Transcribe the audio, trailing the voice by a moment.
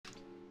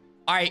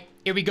All right,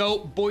 here we go,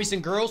 boys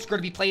and girls. We're going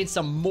to be playing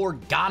some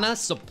Morgana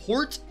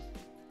support.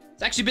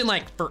 It's actually been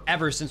like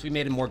forever since we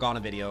made a Morgana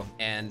video,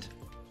 and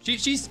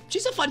she's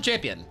a fun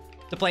champion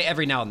to play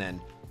every now and then.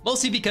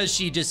 Mostly because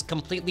she just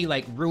completely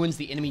like ruins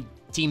the enemy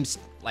team's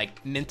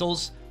like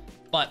mentals.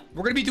 But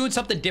we're going to be doing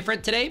something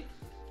different today.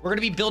 We're going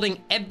to be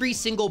building every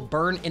single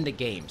burn in the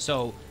game.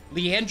 So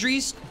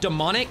Leandry's,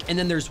 Demonic, and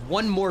then there's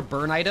one more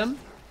burn item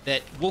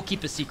that we'll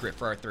keep a secret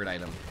for our third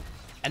item.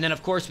 And then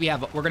of course we're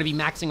going to be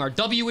maxing our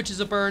W, which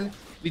is a burn.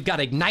 We've got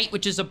Ignite,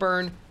 which is a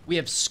burn. We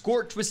have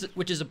Scorch,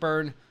 which is a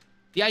burn.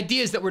 The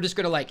idea is that we're just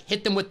going to like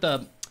hit them with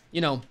the, you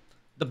know,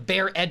 the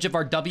bare edge of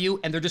our W,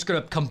 and they're just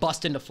going to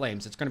combust into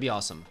flames. It's going to be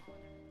awesome.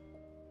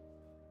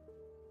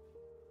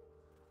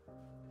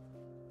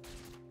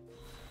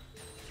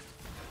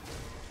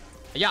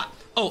 Yeah.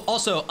 Oh,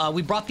 also,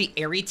 we brought the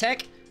Airy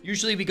tech.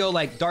 Usually we go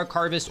like Dark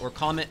Harvest or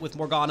Comet with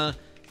Morgana,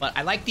 but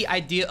I like the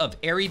idea of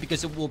Airy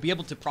because it will be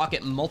able to proc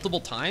it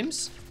multiple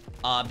times,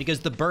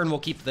 because the burn will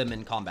keep them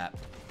in combat.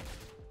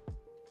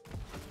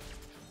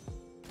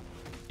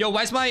 Yo,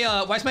 why's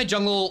my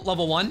jungle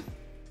level 1?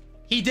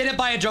 He didn't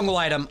buy a jungle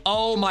item.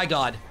 Oh my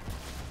god.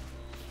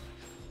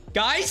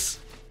 Guys?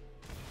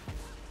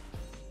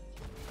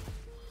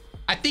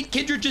 I think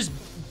Kindred just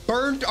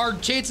burned our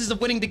chances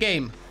of winning the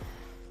game.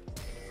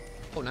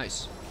 Oh,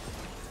 nice.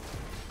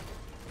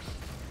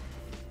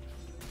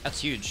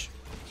 That's huge.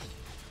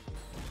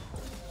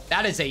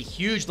 That is a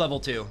huge level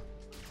 2.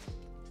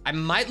 I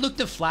might look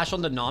to flash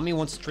on the Nami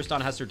once Tristan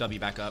has her W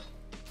back up.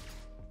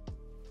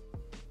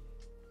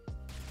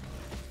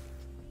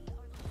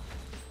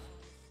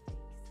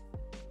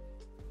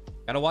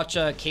 Gotta watch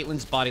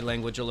Caitlyn's body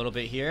language a little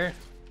bit here.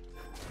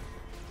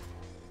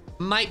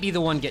 Might be the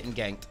one getting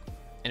ganked.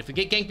 And if we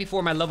get ganked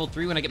before my level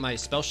 3 when I get my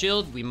spell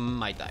shield, we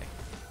might die.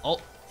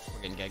 Oh,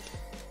 we're getting ganked.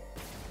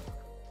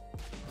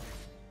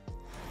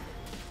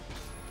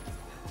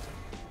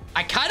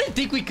 I kind of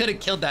think we could have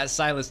killed that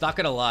Silas, not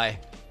gonna lie.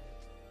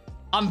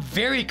 I'm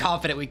very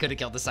confident we could have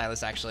killed the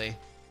Silas, actually.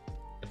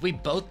 If we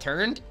both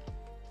turned,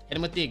 hit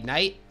him with the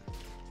Ignite,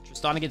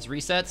 Tristana gets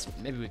resets,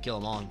 maybe we kill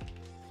him all.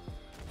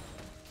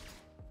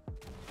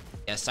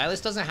 Yeah,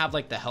 Silas doesn't have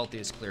like the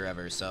healthiest clear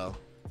ever, so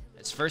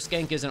his first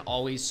gank isn't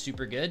always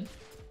super good.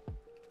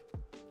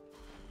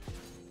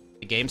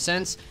 The game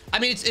sense. I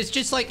mean, it's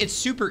just like, it's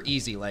super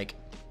easy. Like,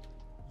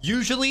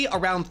 usually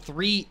around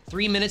 3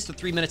 minutes to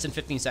 3 minutes and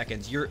 15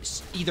 seconds, you're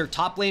either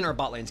top lane or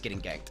bot lane's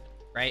getting ganked,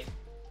 right?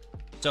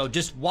 So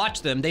just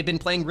watch them. They've been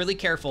playing really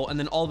careful, and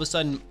then all of a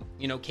sudden,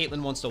 you know,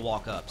 Caitlyn wants to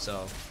walk up.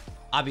 So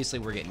obviously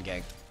we're getting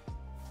ganked.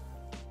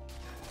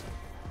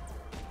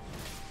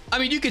 I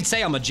mean, you could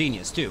say I'm a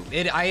genius too.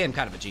 I am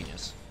kind of a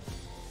genius.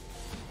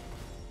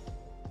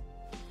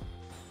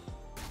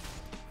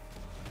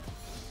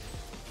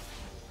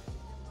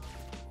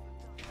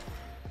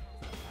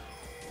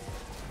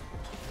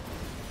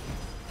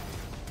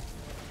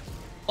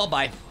 Well,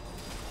 bye.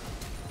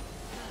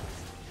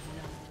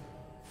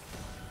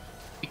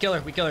 We kill her,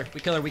 we kill her, we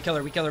kill her, we kill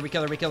her, we kill her, we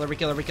kill her, we kill her, we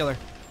kill her, we kill her.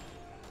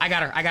 I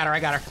got her, I got her, I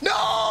got her.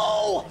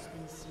 No!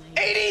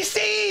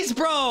 ADCs,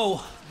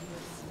 bro!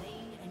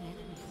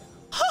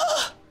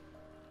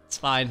 It's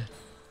fine.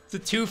 It's a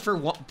 2 for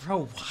 1.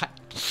 Bro, what?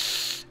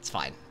 It's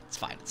fine. It's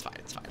fine. It's fine.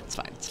 It's fine. It's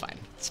fine. It's fine.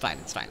 It's fine.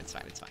 It's fine. It's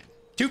fine. It's fine.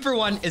 2 for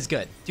 1 is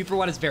good. 2 for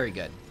 1 is very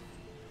good.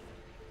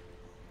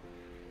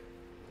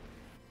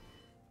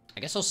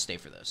 I guess I'll stay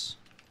for this.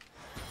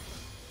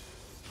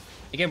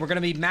 Again, we're going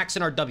to be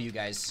maxing our W,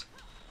 guys.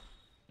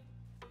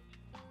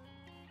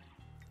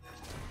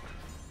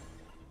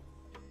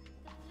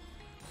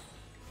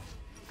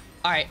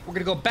 All right, we're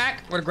gonna go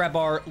back. We're gonna grab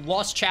our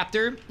Lost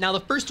Chapter. Now,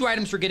 the first 2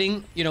 items we're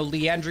getting, you know,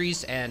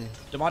 Leandry's and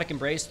Demonic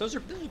Embrace, those are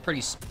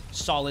pretty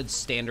solid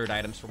standard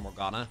items for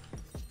Morgana.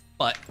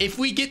 But if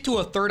we get to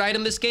a 3rd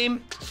item this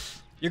game,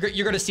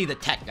 you're gonna see the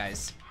tech,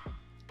 guys.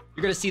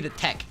 You're gonna see the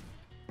tech.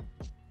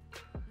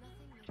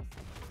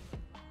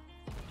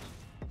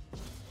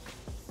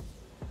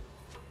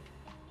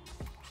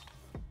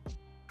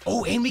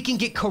 Oh, and we can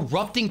get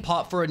Corrupting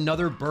Pot for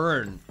another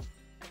burn.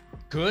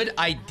 Good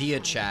idea,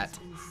 chat.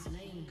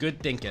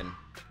 Good thinking.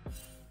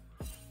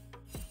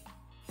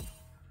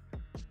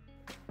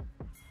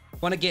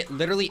 Want to get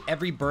literally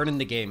every burn in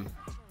the game.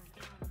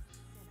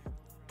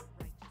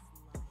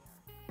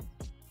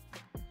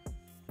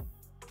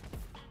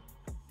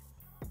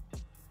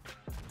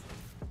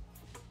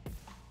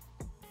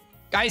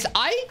 Guys,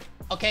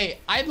 okay,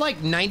 I'm like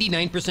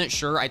 99%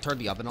 sure I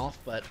turned the oven off,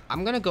 but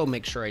I'm gonna go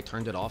make sure I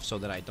turned it off so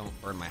that I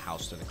don't burn my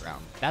house to the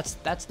ground.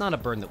 That's not a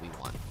burn that we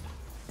want.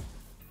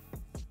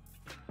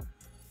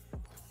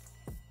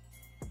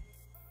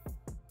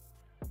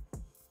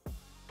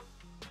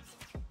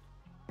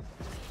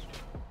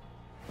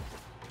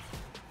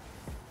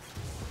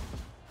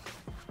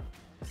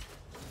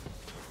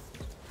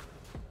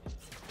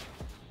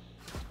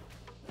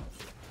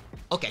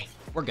 Okay,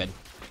 we're good.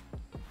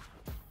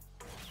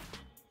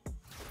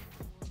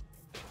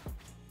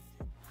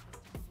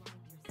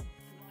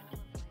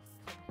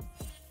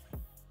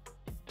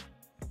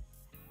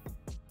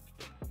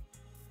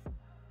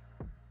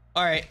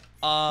 All right,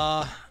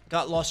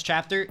 got lost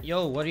chapter.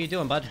 Yo, what are you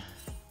doing, bud?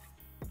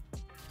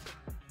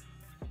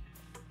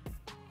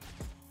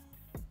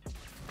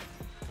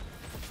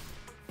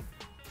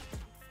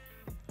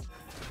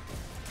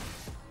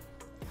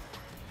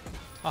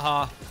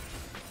 Haha.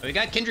 We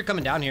got Kindred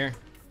coming down here.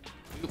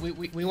 We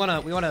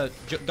wanna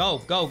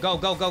go.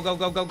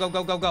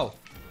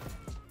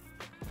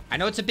 I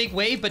know it's a big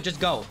wave, but just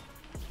go.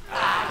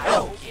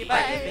 Hi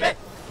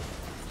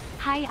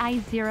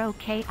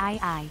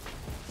I0KII.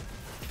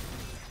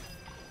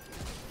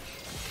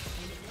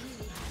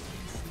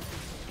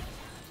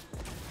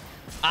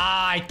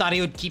 I thought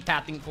he would keep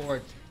pathing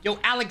forward. Yo,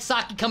 Alex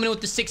Saki coming in with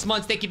the 6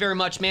 months. Thank you very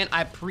much, man.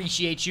 I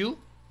appreciate you.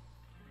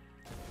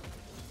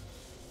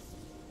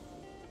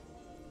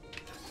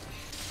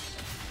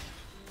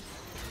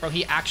 Bro,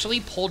 he actually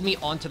pulled me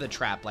onto the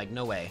trap. Like,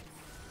 no way.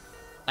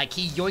 Like,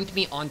 he yoinked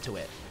me onto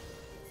it.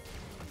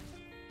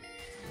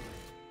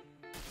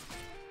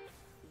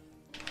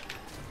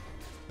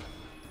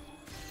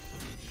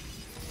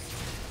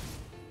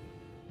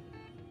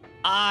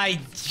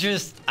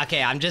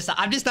 Okay, I'm just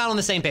not on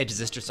the same page as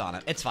this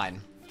Tristana. It's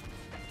fine.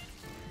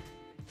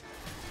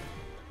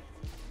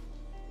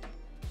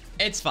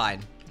 It's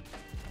fine.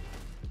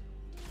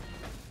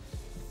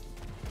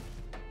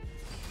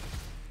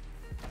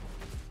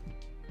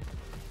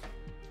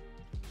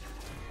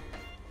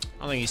 I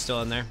don't think he's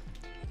still in there.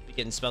 Be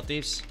getting spell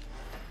thieves.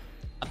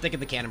 I'm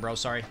thinking the cannon, bro.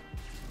 Sorry.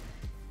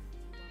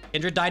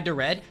 Kindred died to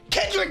red.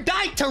 Kindred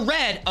died to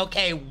red.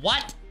 Okay,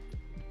 what?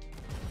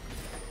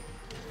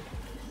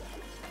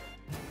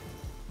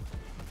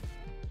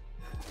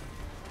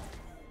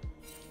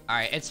 All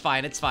right, it's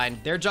fine. It's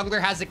fine. Their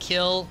jungler has a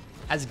kill,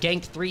 has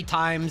ganked 3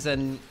 times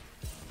and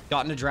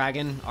gotten a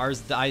dragon. Ours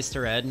dies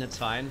to red, and it's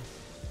fine.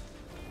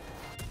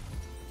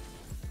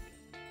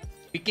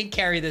 We can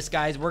carry this,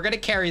 guys. We're gonna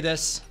carry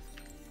this.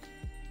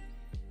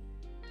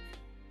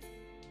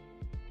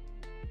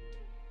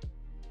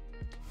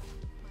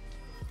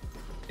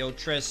 Yo,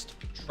 Trist,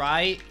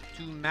 try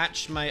to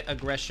match my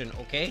aggression,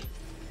 okay?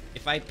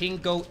 If I ping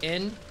go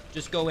in,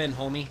 just go in,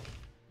 homie.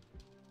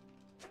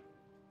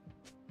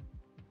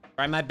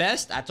 Try my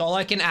best. That's all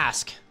I can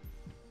ask.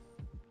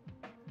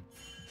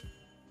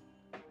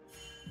 Go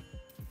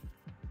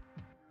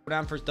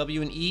down for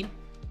W and E.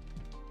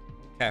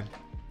 Okay,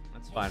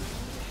 that's fine.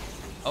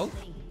 Oh,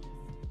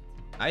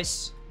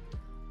 nice.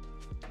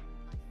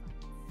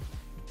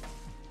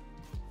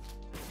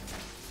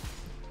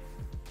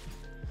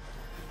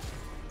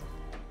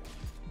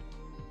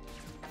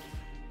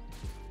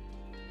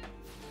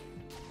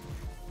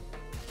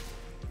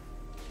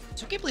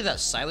 So I can't believe that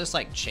Silas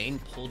like chain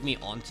pulled me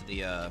onto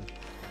the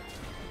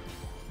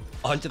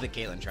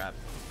Caitlyn trap.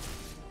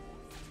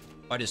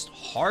 I just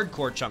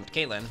hardcore chunked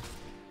Caitlyn.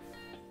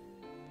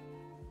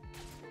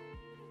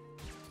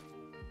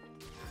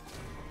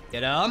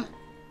 Get him.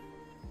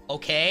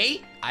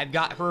 Okay, I've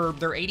got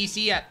their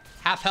ADC at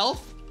half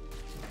health.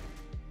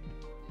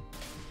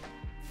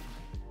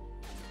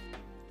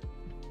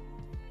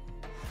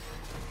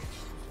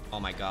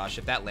 Oh my gosh,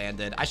 if that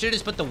landed, I should have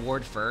just put the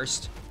ward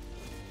first.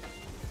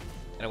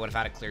 And I would have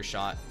had a clear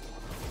shot.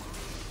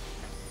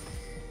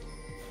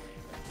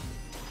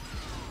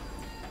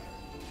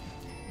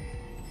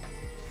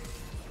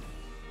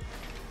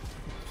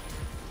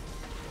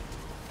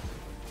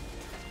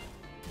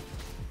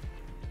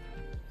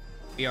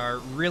 We are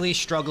really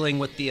struggling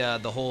with the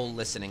whole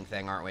listening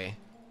thing, aren't we?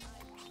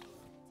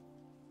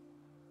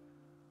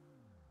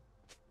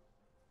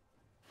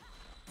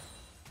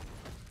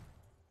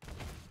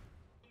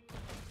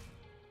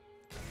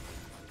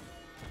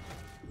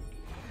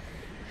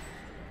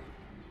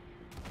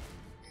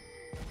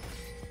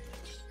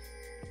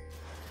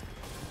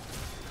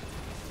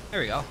 There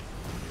we go.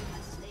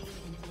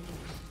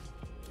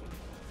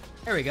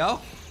 There we go.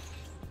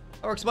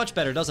 That works much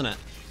better, doesn't it?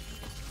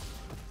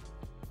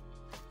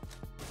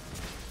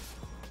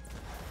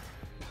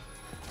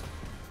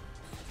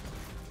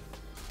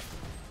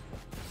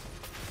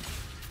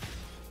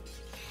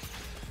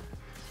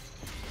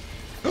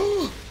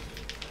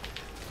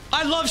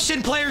 I love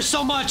Shin players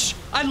so much.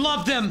 I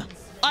love them.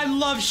 I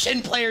love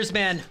Shin players,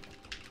 man.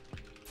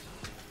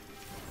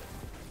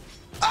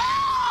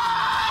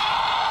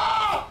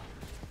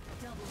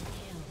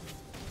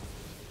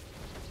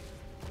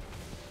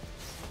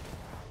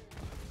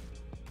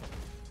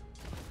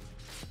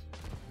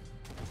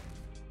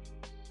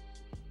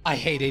 I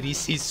hate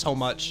ADCs so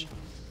much.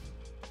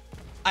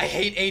 I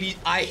hate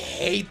I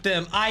hate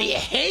them. I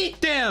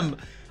hate them.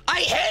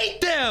 I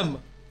hate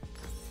them.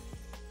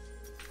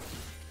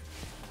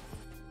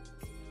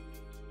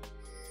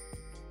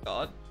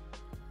 God.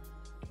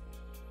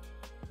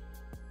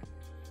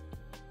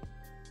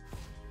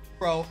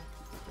 Bro.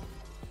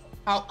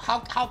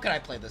 How can I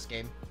play this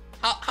game?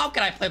 How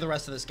can I play the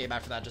rest of this game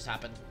after that just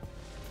happened?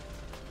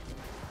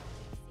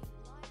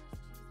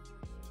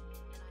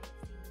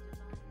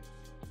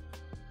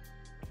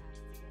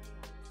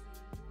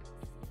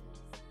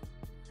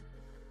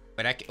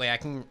 Wait, I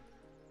can...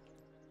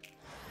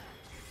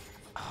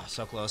 Oh,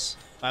 so close.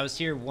 If I was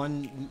here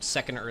 1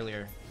 second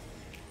earlier.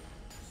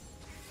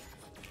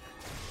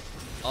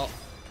 Oh.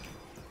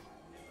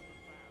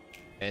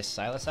 Okay,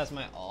 Silas has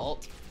my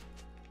ult.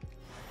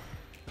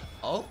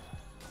 Oh.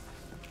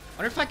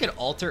 Wonder if I could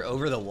alter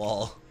over the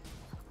wall.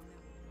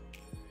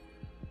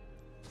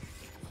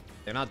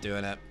 They're not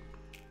doing it.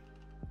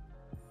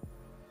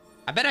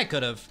 I bet I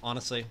could have,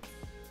 honestly.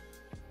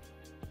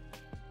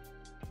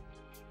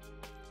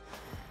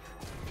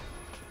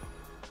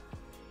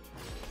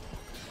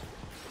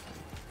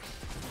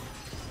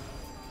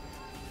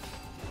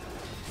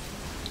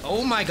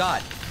 Oh my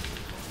god.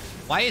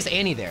 Why is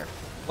Annie there?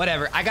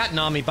 Whatever. I got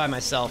Nami by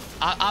myself.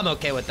 I'm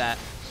okay with that.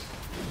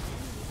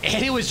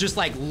 Annie was just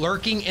like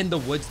lurking in the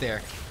woods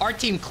there. Our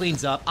team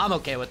cleans up. I'm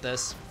okay with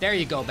this. There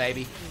you go,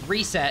 baby.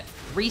 Reset.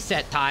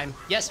 Reset time.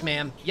 Yes,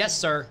 ma'am. Yes,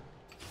 sir.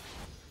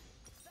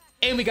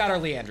 And we got our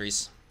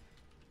Leandries.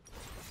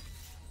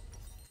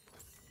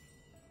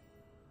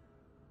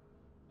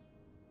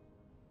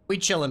 We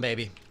chillin',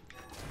 baby.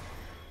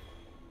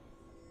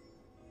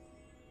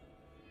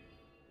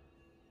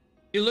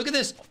 Dude, look at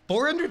this.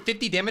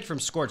 450 damage from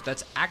Scorch.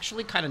 That's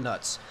actually kind of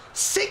nuts.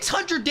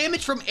 600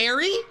 damage from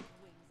Aerie?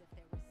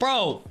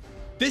 Bro,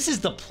 this is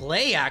the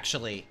play,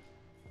 actually.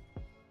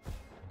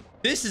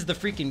 This is the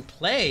freaking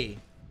play.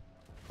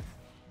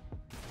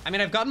 I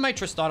mean, I've gotten my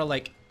Tristana,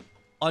 like,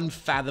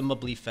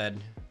 unfathomably fed.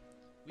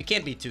 We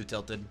can't be too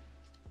tilted.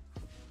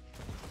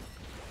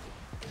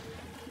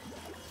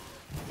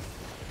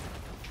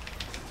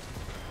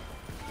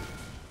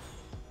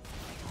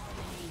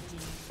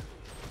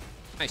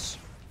 Nice.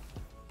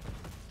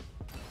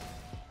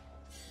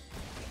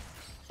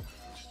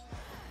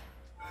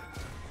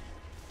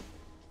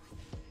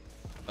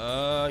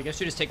 I guess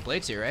you just take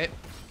blades here, right?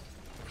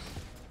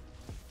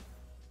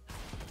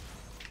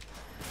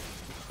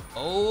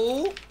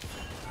 Oh.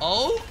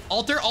 Oh.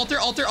 Alter, alter,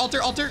 alter,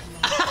 alter, alter.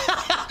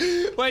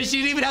 Wait, she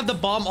didn't even have the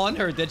bomb on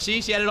her, did she?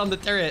 She had it on the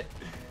turret.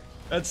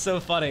 That's so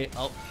funny.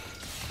 Oh.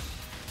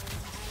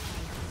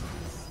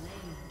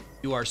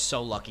 You are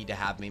so lucky to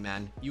have me,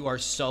 man. You are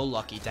so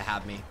lucky to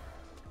have me.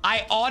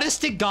 I,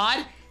 honest to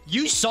God,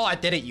 you saw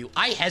it, didn't you?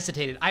 I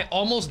hesitated. I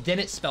almost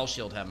didn't spell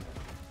shield him.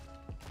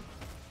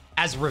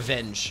 As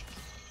revenge.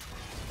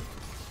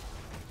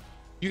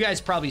 You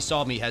guys probably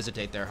saw me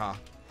hesitate there, huh?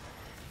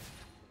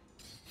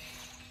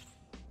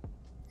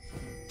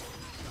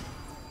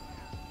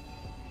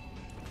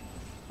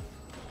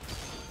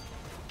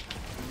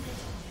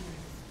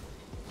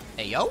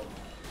 Hey, yo.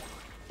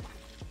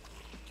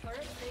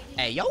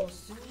 Hey, yo.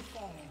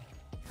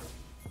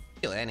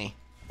 Kill Annie.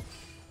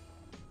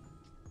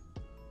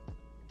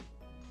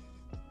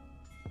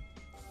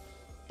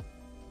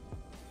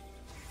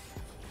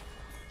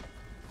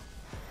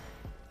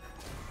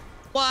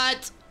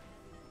 What?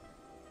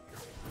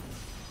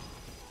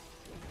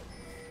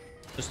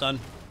 Just done.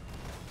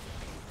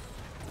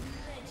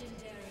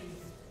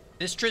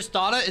 This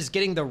Tristana is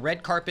getting the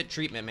red carpet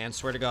treatment, man.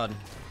 Swear to God.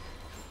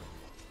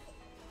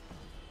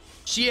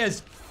 She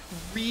has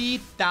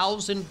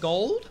 3,000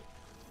 gold.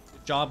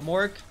 Good job,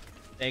 Morg.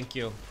 Thank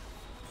you.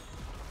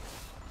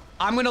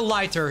 I'm gonna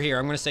lie to her here.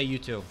 I'm gonna say you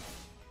too.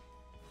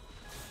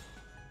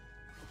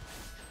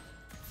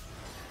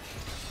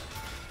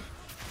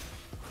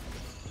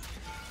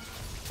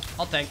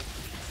 I'll tank.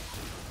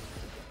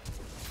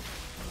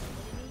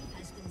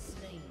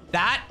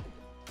 That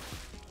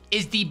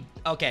is the...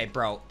 Okay,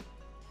 bro.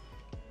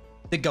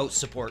 The GOAT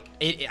support.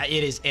 It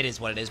is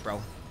what it is, bro.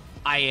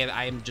 I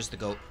am just the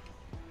GOAT.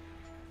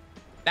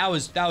 That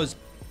was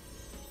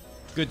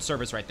good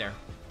service right there.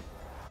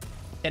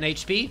 10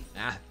 HP?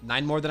 Ah,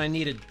 9 more than I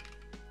needed.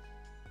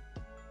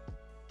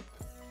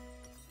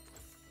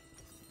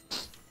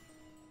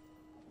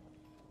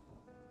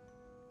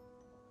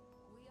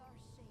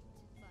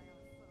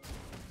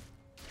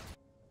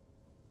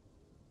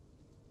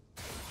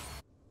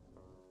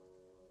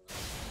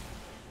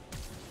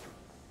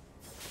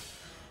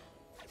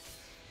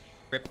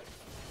 Rip.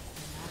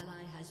 An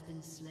ally has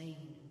been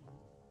slain.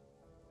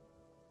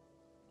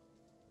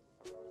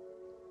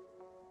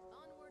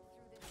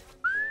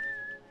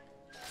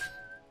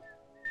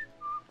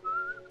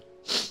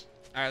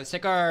 All right, let's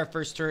take our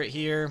first turret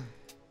here.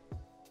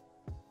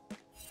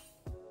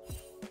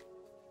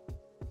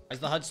 Is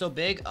the HUD so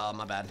big? Oh,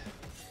 my bad.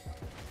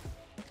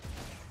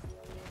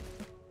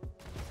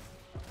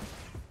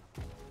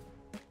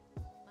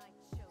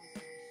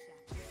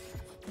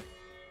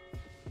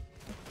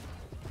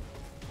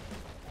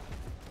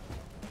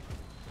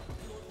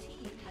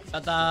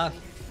 Ta-da!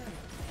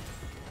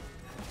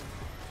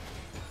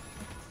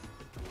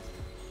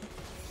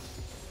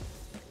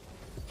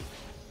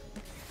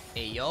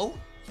 Hey, yo.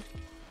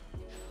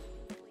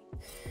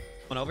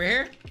 One over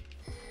here.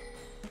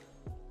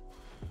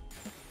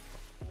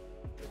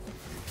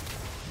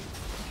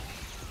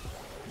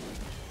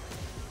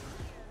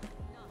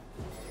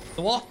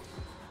 The wall.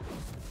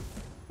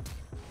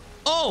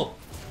 Oh!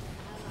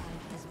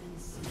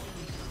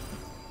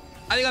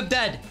 I think I'm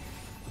dead.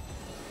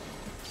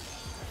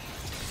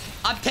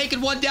 I'm taking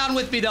one down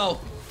with me, though.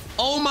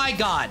 Oh, my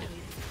God.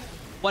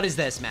 What is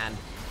this, man?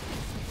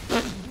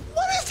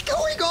 What is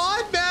going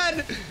on,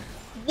 man?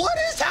 What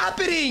is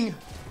happening?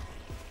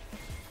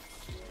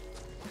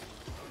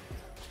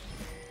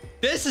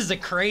 This is a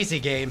crazy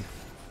game.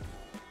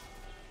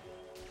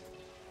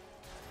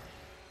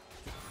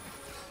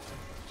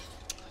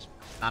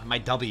 Not my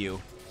W.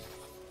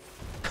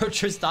 Bro,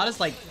 Tristana's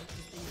like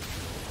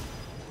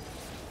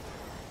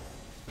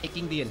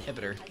taking the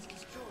inhibitor.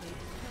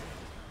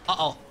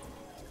 Uh-oh.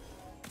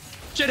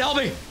 Shin, help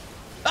me!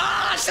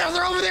 Ah, Shin,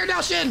 they're over there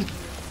now, Shin!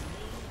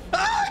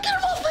 Ah, get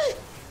him off me!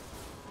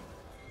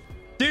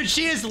 Dude,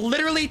 she is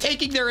literally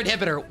taking their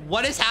inhibitor.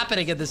 What is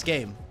happening in this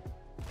game?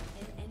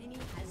 An enemy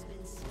has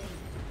been slain.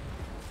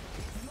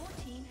 Your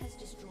team has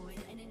destroyed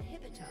an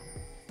inhibitor.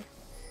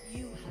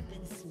 You have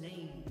been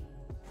slain.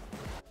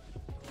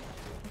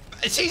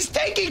 She's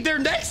taking their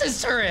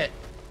Nexus turret!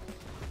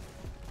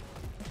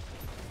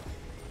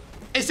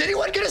 Is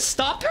anyone gonna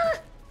stop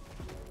her?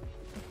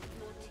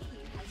 Your team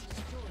has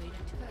destroyed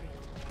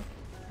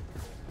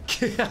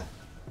a turret.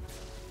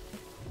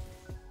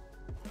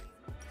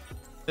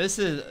 This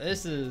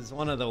is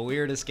one of the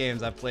weirdest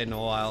games I've played in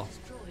a while.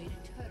 Destroyed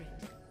a turret.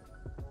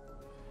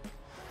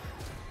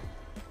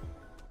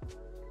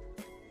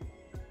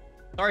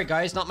 Sorry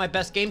guys, not my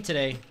best game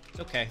today. It's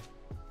okay.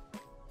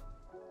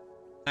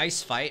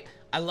 Nice fight.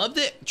 I love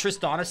that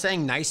Tristana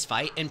saying nice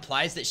fight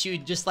implies that she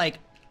just like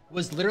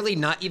was literally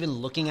not even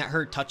looking at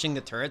her touching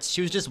the turrets.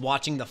 She was just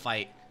watching the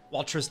fight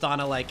while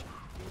Tristana like,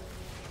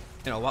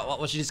 you know,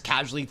 what she just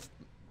casually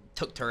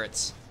took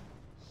turrets.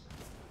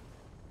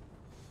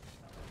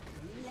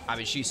 I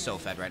mean, she's so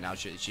fed right now.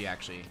 She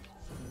actually.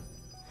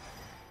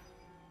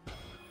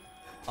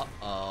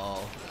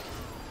 Uh-oh.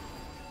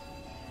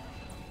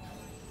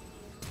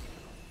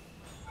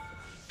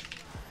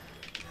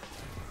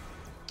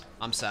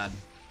 I'm sad.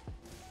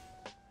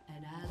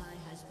 An ally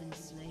has been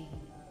slain.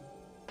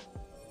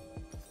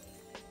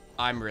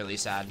 I'm really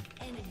sad.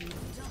 Enemy double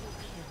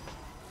kill.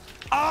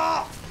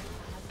 Ah!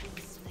 Has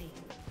been slain.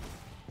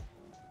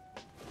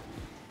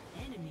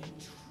 Enemy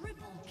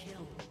triple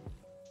kill.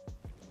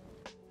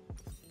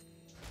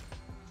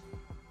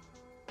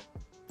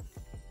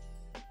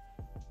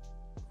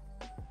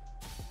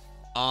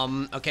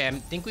 Okay, I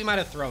think we might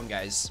have thrown,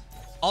 guys.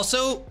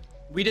 Also,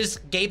 we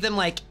just gave them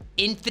like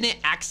infinite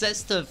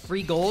access to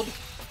free gold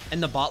in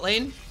the bot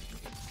lane.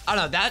 I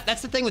don't know,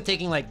 that's the thing with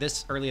taking like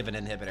this early of an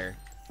inhibitor,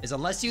 is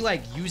unless you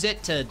like use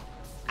it to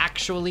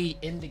actually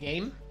end the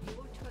game,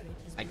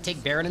 like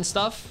take Baron and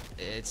stuff,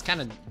 it's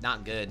kind of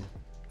not good.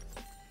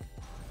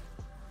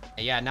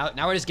 And yeah,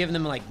 now we're just giving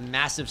them like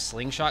massive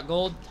slingshot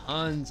gold,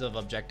 tons of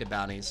objective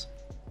bounties.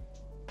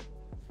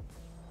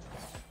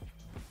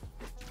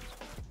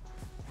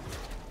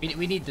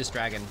 We need this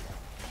dragon.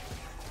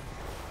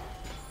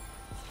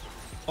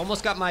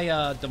 Almost got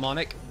my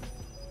demonic.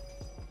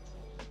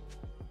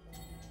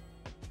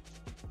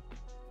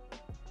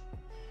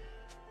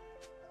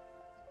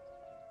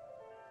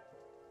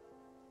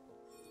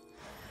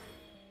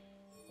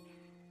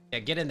 Yeah,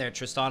 get in there,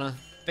 Tristana.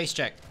 Face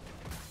check.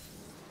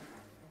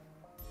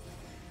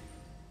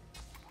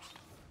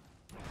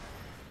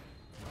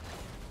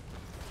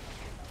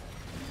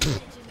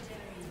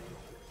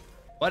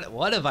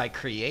 What have I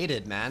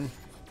created, man?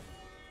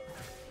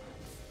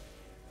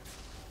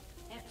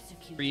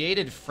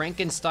 Created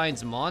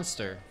Frankenstein's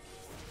monster.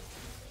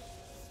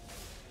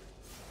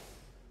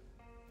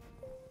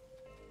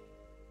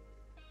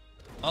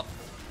 Oh,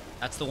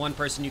 that's the one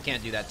person you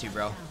can't do that to,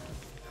 bro. All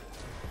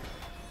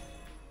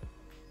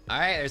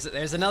right,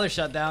 there's another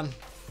shutdown.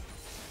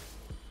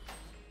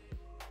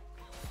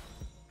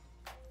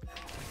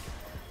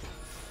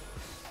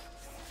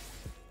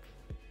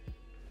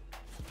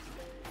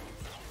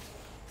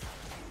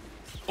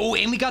 Oh,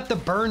 and we got the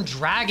burn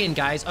dragon,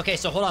 guys. Okay,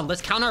 so hold on.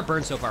 Let's count our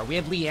burn so far. We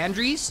have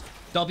Leandries,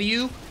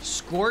 W,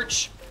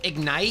 Scorch,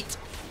 Ignite,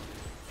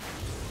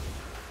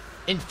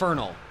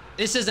 Infernal.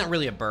 This isn't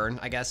really a burn,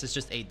 I guess. It's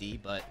just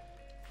AD, but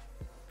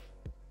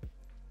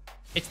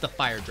it's the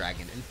fire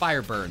dragon, and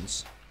fire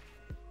burns.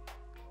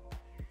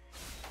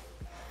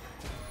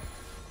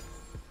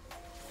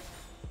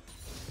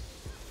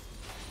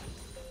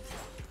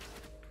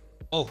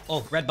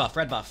 Oh, red buff,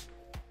 red buff.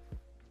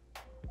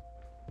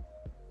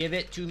 Give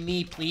it to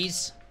me,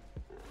 please.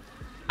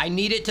 I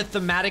need it to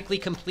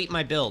thematically complete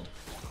my build.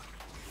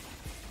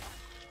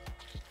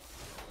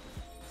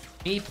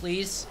 Me,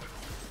 please.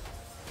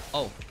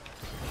 Oh.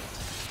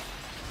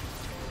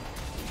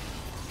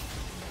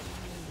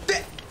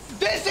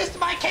 This is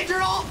my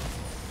kindred ult!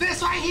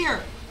 This right here!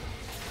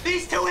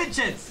 These 2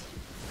 inches!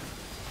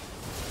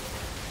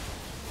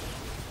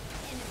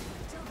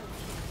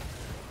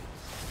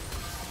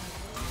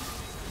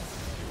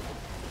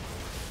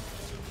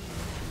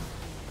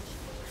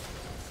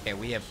 Okay,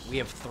 we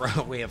have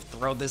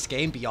thrown this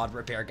game beyond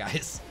repair,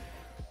 guys.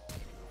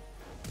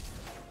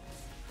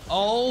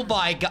 Oh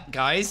my god,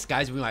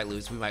 guys, we might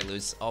lose. We might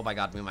lose. Oh my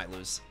god, we might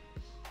lose.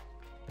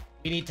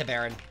 We need to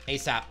Baron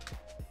ASAP.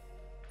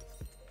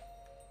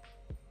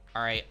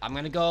 All right, I'm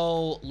gonna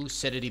go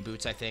Lucidity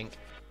Boots, I think.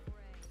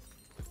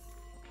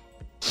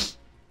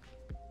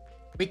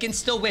 We can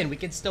still win. We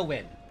can still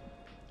win.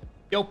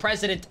 Yo,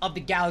 President of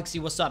the Galaxy,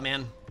 what's up,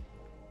 man?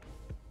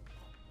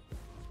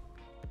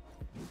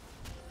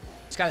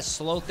 Just gotta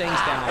slow things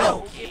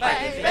down.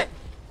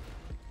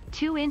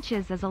 2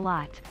 inches is a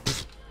lot.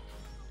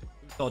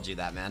 Told you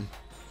that, man.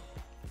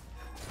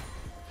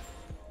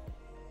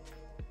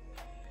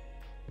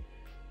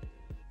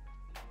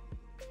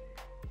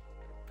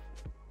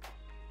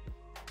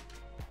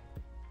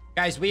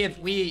 Guys,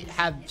 we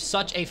have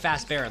such a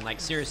fast Baron, like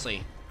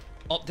seriously.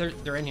 Oh,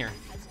 they're in here.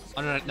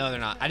 Oh no, they're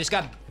not. I just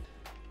got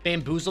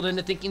bamboozled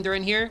into thinking they're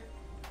in here.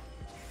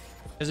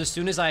 Because as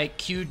soon as I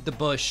queued the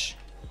bush,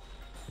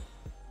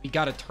 we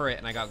got a turret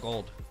and I got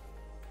gold.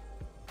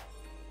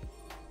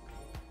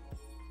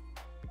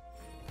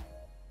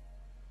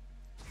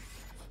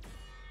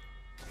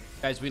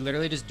 Guys, we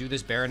literally just do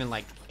this Baron in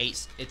like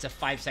 8. It's a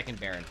 5-second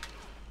Baron.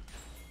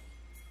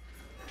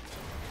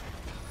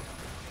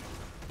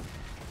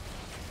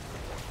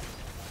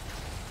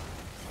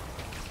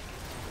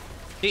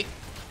 See?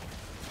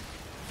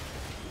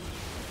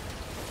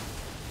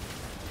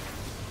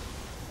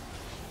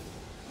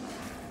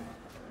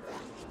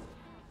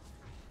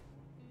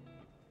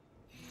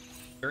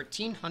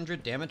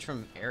 $1,300 damage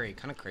from Airy,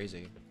 kind of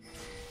crazy.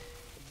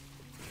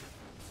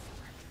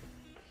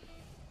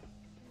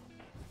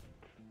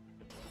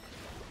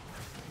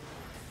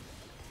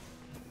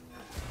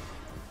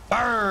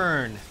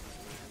 Burn!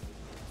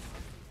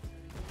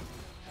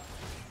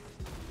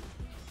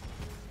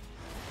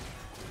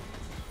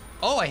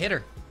 Oh, I hit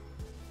her.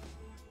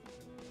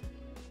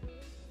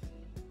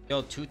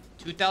 Yo,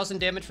 2,000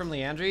 damage from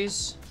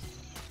Leandries.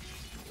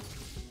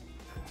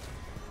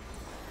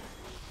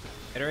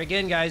 Hit her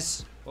again,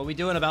 guys. What are we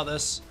doing about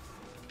this?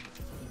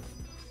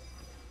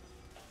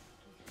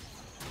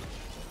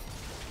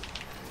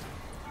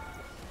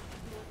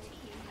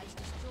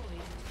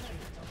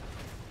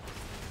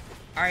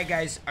 Alright,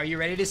 guys. Are you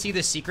ready to see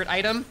the secret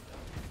item?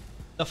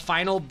 The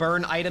final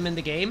burn item in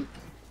the game?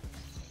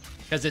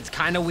 Because it's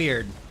kind of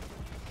weird.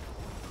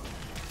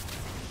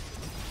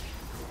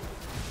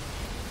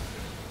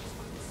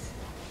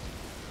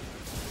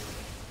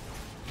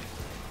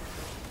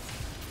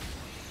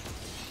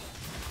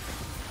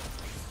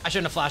 I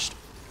shouldn't have flashed.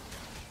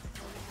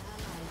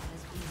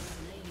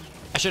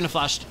 I shouldn't have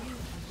flashed.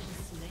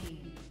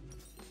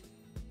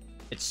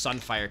 It's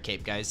Sunfire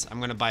Cape, guys. I'm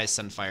gonna buy a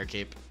Sunfire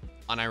Cape,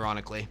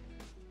 unironically.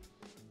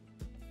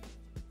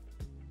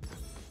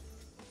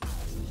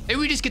 Maybe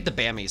we just get the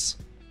Bammies.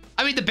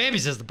 I mean, the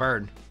Bammies is the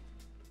burn.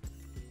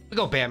 We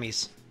go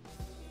Bammies.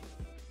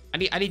 I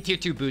need tier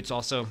 2 boots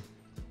also.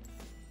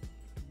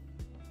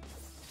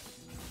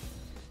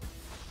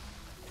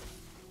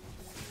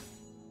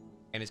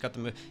 And he's got the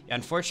move. Yeah,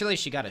 unfortunately,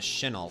 she got a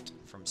Shin ult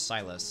from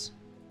Silas.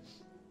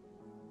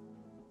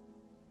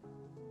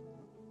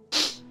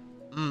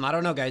 I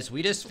don't know, guys.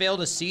 We just failed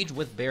a siege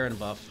with Baron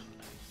buff.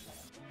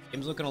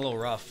 Game's looking a little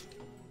rough.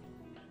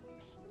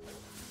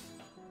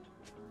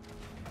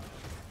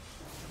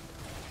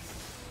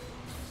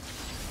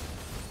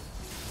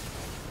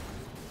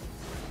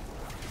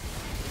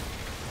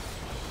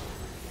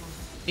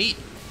 Neat.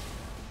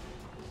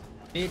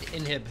 Mid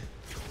inhib.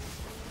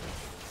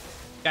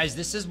 Guys,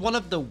 this is one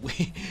of the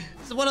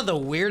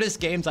weirdest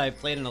games I've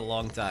played in a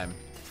long time.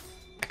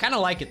 I kind of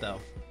like it though.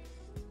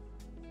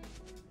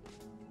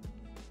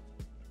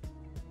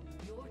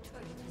 Your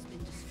turret has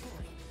been destroyed.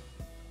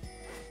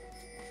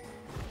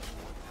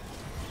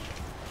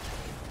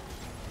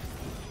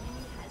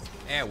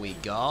 There we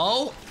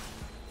go.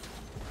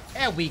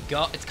 There we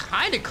go. It's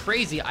kind of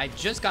crazy. I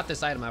just got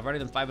this item. I've already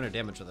done 500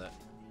 damage with it.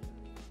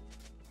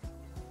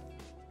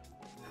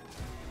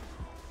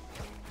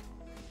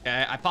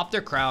 Okay, I popped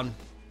their crown.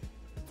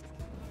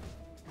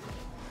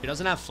 He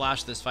doesn't have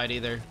flash this fight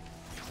either.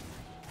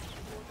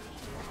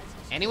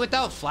 Any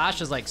without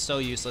flash is like so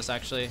useless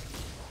actually.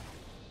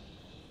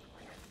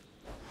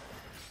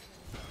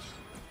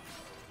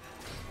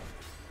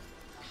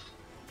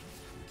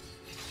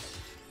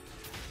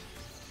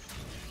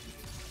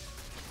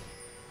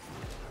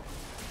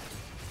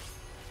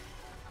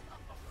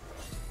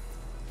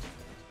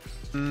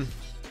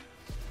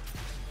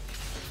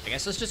 I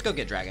guess let's just go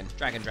get Dragon.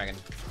 Dragon.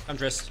 Come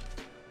Triss.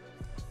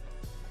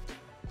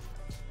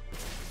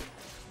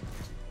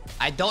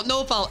 I don't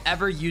know if I'll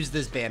ever use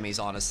this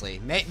Bammies, honestly.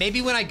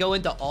 Maybe when I go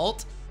into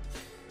ult.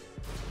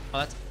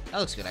 Oh, that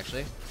looks good,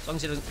 actually. As long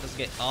as he doesn't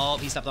get... Oh,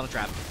 he stepped on a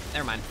trap.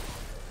 Never mind.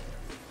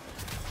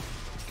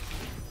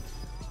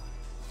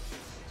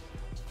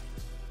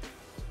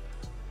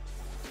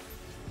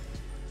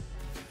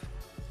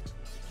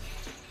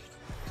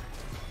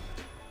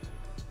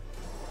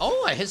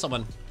 Oh, I hit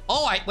someone.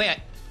 Oh, wait, I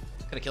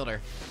could have killed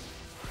her.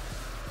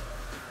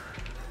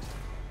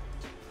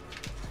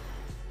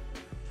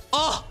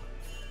 Oh!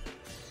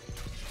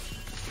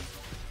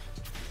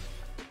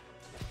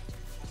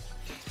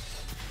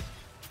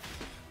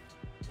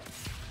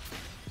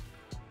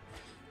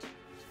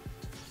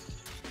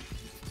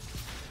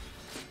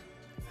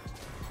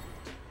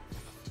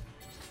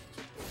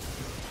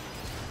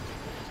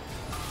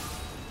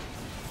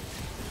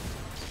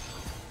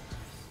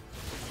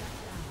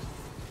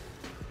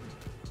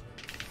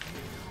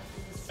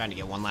 Trying to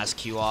get one last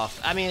Q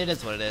off. I mean, it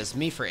is what it is.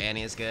 Me for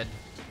Annie is good.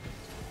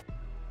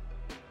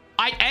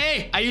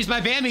 Hey, I used my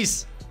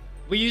Bammies.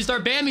 We used our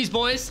Bammies,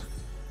 boys.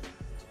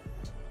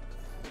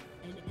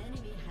 An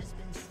enemy has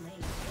been slain.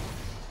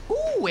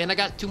 Ooh, and I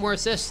got 2 more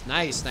assists.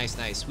 Nice, nice,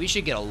 nice. We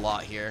should get a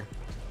lot here.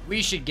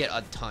 We should get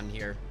a ton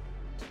here.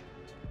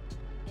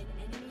 An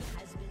enemy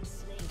has been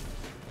slain.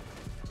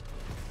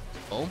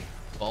 Boom,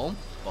 boom,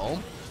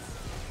 boom.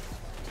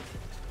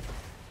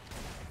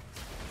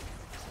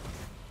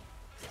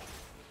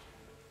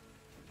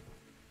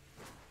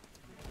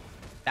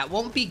 That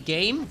won't be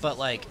game, but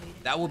like,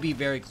 that will be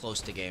very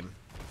close to game.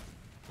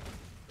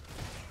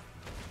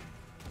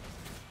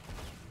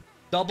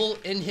 Double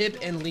inhib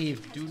and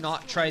leave. Do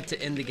not try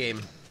to end the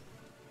game.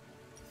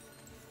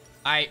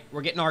 All right,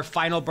 we're getting our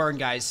final burn,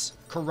 guys.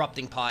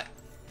 Corrupting pot.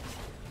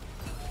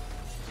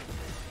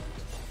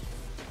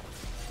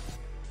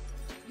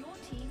 Your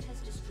team has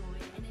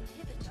destroyed an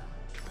inhibitor.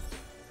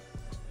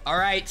 All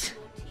right.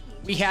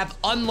 We have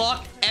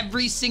unlocked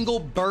every single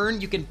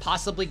burn you can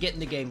possibly get in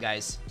the game,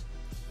 guys.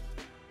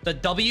 The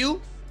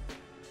W.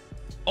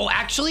 Oh,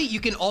 actually,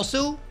 you can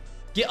also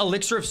get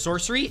Elixir of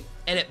Sorcery,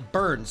 and it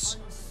burns.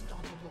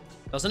 Unstoppable.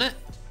 Doesn't it?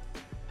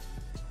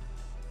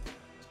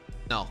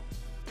 No.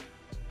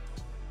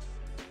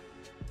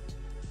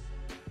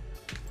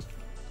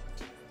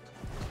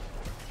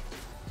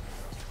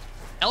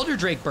 Elder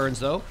Drake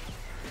burns, though.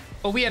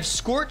 But we have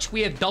Scorch,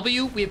 we have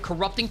W, we have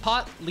Corrupting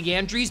Pot,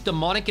 Leandries,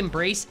 Demonic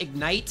Embrace,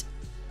 Ignite.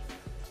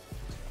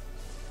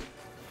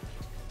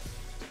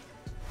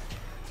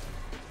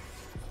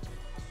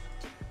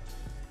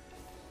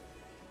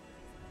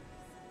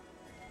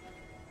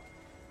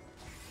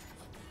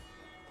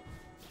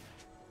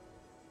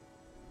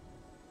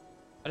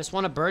 I just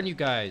want to burn you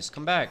guys.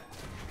 Come back.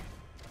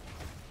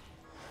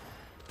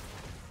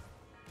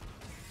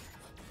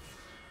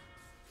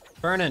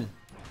 Burning.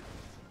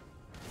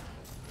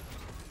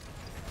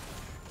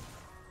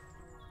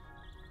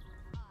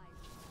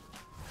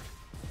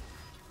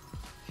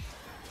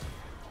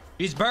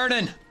 He's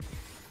burning.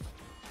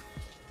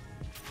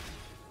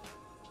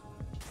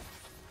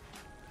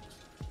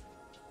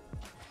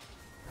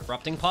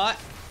 Corrupting Pot.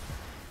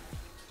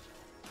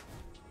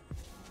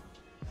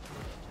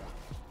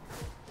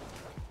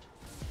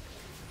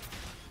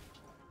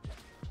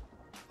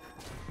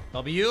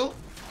 W.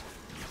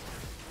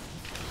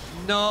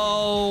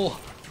 No.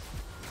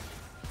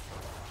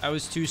 I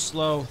was too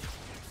slow.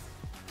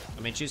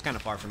 I mean, she's kind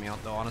of far from me,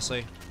 though,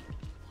 honestly.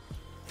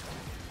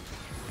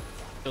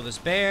 Kill this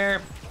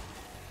bear.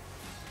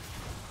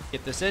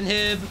 Get this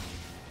inhib.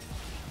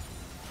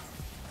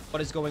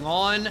 What is going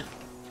on?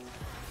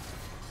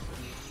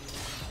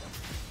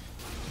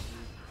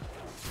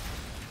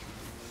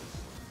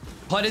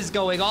 What is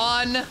going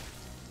on?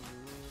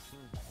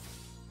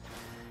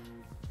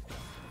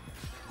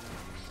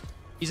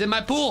 He's in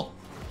my pool.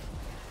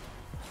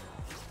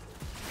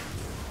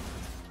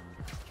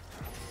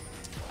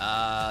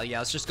 Yeah,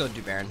 let's just go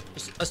do Baron.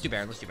 Let's do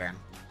Baron. Let's do Baron.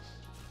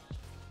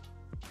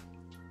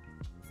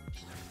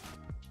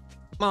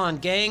 Come on,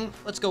 gang.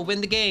 Let's go win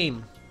the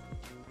game.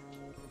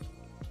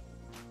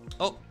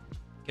 Oh,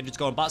 Kindred's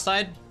going bot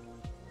side.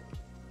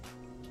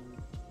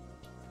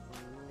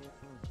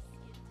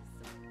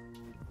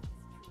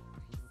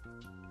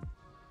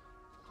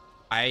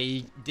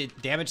 I did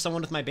damage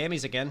someone with my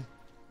Bammies again.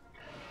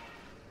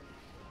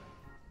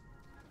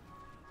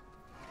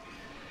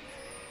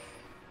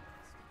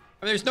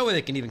 I mean, there's no way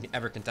they can even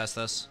ever contest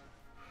this.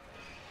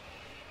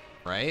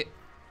 Right?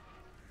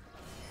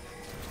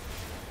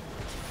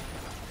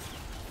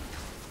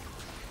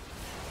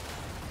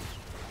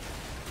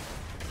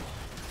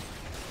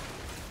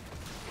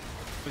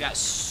 We got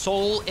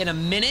Soul in a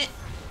minute.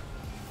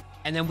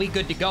 And then we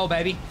good to go,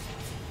 baby.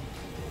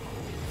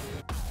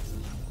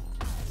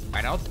 All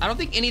right, I don't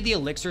think any of the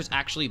elixirs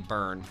actually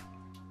burn.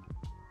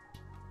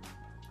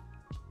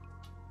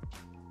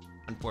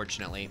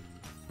 Unfortunately.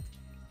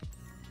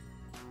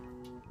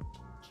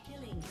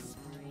 Killing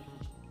spree.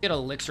 Get an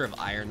elixir of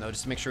iron, though,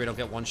 just to make sure we don't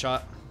get one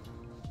shot.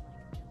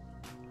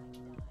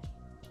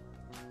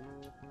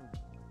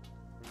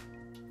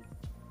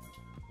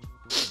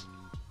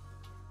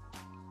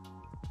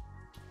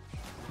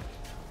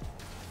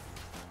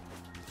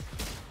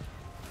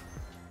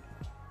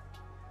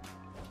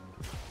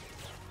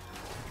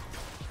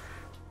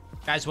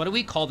 Guys, what do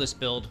we call this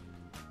build?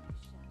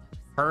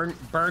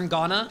 Burn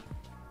Gonna?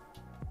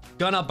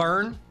 Gonna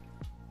burn?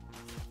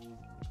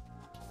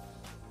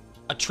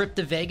 A trip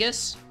to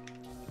Vegas?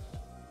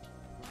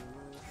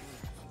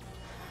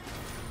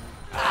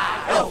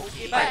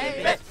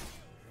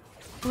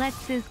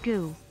 Let's this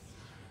goo.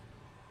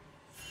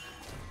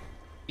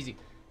 Easy.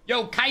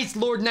 Yo, Kais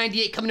Lord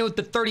 98 coming in with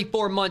the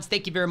 34 months.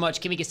 Thank you very much.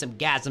 Can we get some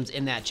gasms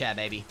in that chat,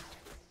 baby?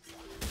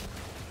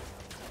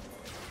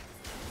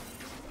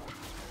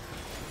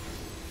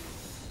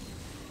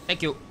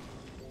 Thank you.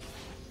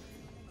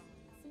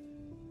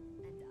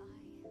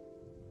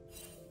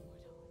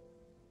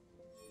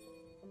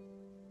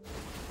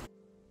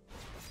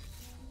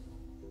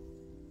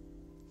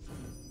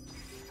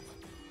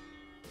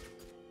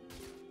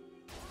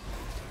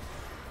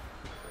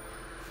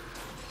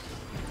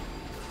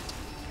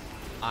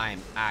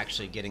 I'm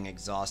actually getting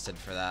exhausted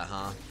for that,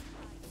 huh?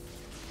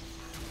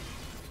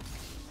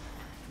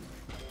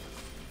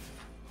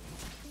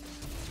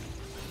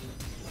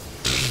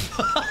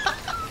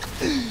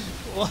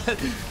 What?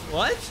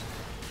 What?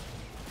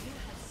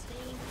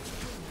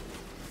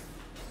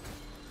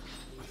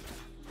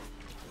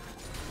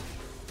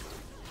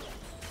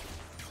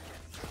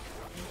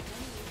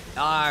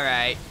 All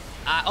right.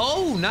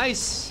 Oh,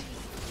 nice.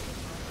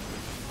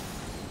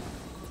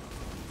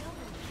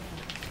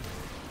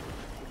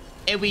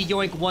 And we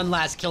yoink one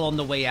last kill on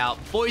the way out.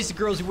 Boys and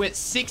girls, we went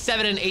 6,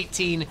 7, and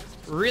 18.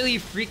 Really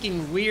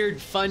freaking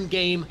weird, fun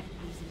game.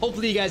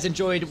 Hopefully you guys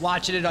enjoyed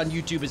watching it on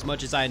YouTube as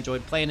much as I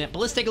enjoyed playing it. But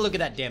let's take a look at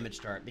that damage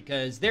chart,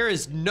 because there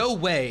is no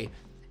way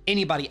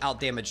anybody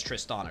out-damaged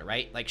Tristana,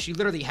 right? Like, she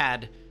literally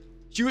had...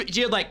 She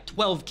had like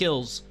 12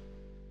 kills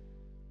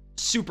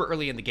super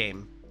early in the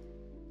game.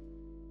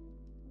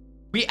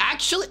 We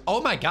actually...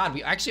 Oh my god,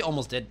 we actually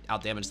almost did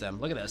out-damage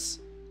them. Look at this.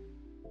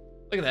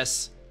 Look at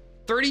this.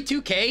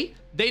 32k?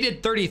 They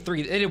did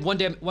 33. They did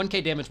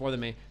 1k damage more than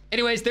me.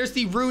 Anyways, there's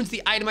the runes,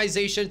 the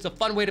itemization. It's a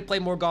fun way to play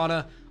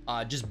Morgana.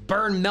 Just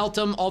burn, melt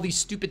them. All these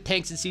stupid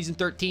tanks in Season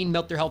 13,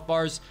 melt their health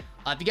bars.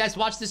 If you guys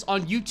watch this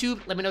on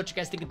YouTube, let me know what you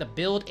guys think of the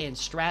build and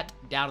strat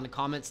down in the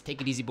comments.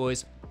 Take it easy,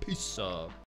 boys. Peace.